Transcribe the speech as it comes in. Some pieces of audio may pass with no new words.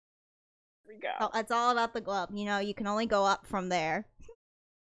we go. Oh, it's all about the glove. You know, you can only go up from there.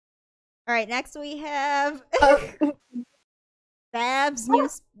 All right, next we have VaV's new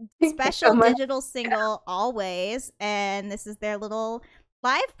special digital single, Always, and this is their little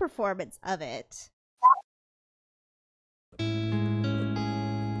live performance of it.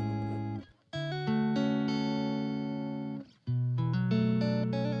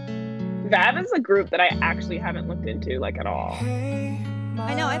 VaV is a group that I actually haven't looked into, like, at all.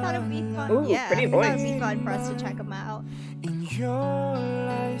 I know, I thought it would be fun. Ooh, yeah, pretty I thought it voice. would be fun for us to check them out. In your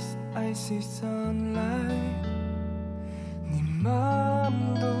eyes, I see sunlight. 네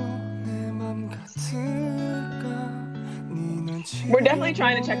맘도 내 맘 같을까? We're definitely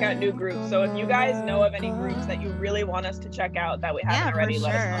trying to check out new groups, so if you guys know of any groups that you really want us to check out that we haven't already,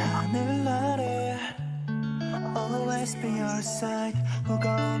 let us know. Always be your side. I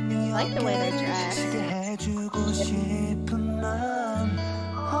like the way they're dressed.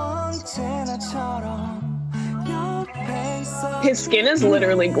 His skin is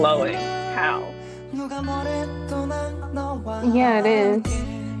literally glowing. How? Yeah, it is.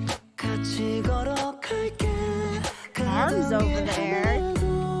 Arms over there.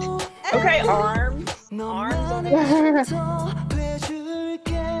 Okay, arms. Arms over there.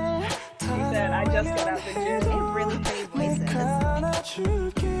 He said, I just got out the gym. They have really pretty voices.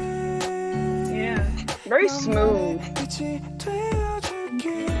 Yeah. Very smooth.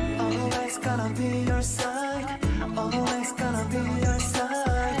 Always gonna be your side. Always gonna be your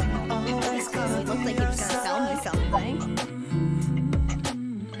side. Always gonna It looks like he's gonna sell me something.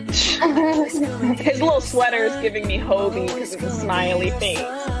 His little sweater is giving me Hobie because it's a smiley face.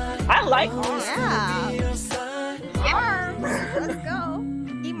 I like arms. Yeah. Arms. Let's go.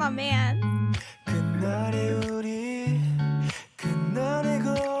 Be my man. 그날의 우리 그날의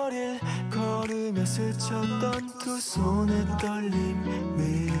거리를 걸으며 스쳤던 두 손의 떨림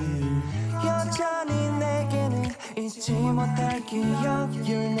매일 여전히 내게는 잊지 못할 기억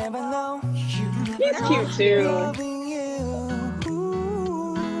You'll never know He's cute too. loving you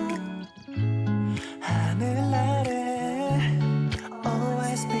하늘 아래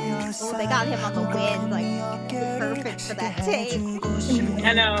always be your Oh, side they got him on the wind, like perfect for that take.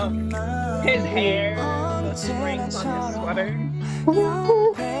 I know. His hair, the rings on his sweater.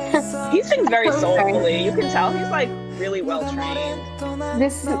 He sings very soulfully. You can tell he's like really well trained.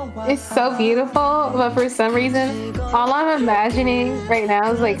 This is so beautiful, but for some reason, all I'm imagining right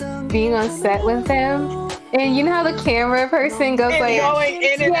now is like being on set with him. And you know how the camera person goes It's like, going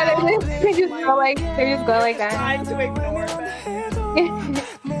in and yeah, out. they just go like that. Trying to ignore that.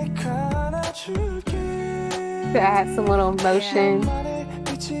 To add some little motion.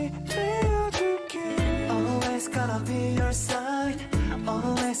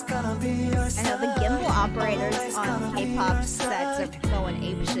 I know the gimbal operators on Kpop sets are going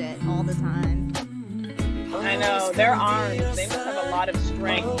apeshit all the time. I know. Their arms, they must have a lot of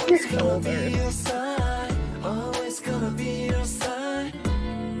strength on their shoulders.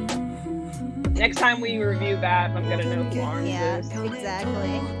 Next time we review that, I'm gonna know who Arms Yeah, is.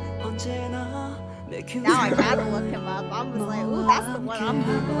 exactly. Now I gotta look him up. I'm just like, ooh, that's the one I'm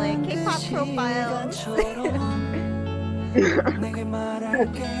googling. K-pop profiles.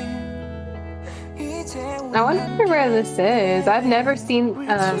 I wonder where this is. I've never seen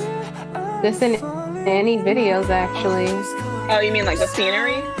this in any videos actually. Oh, you mean like the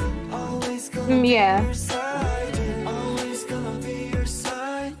scenery? Yeah.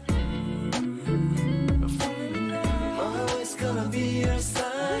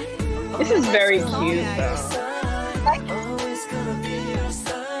 This is very cute though. I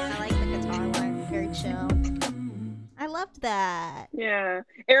like the guitar one. Very chill. I loved that. Yeah.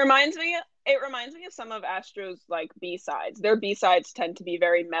 It reminds me of some of Astro's like B-sides. Their B-sides tend to be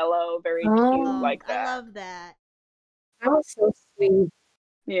very mellow, very cute like that. I love that. That was so sweet.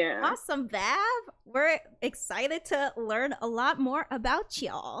 Yeah. Awesome, VaV. We're excited to learn a lot more about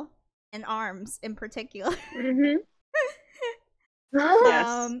y'all and Arms in particular. Mm-hmm.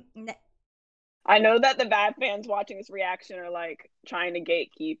 Yes. I know that the VaV fans watching this reaction are like trying to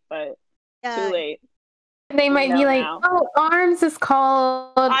gatekeep, but too late. They might be like, "Oh, Arms is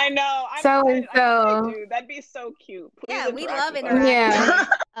called." I know. So and so. That'd be so cute. Please Yeah, we love interact with us.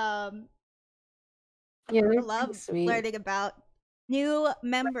 interacting. Yeah, We they're love sweet. learning about new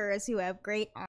members who have great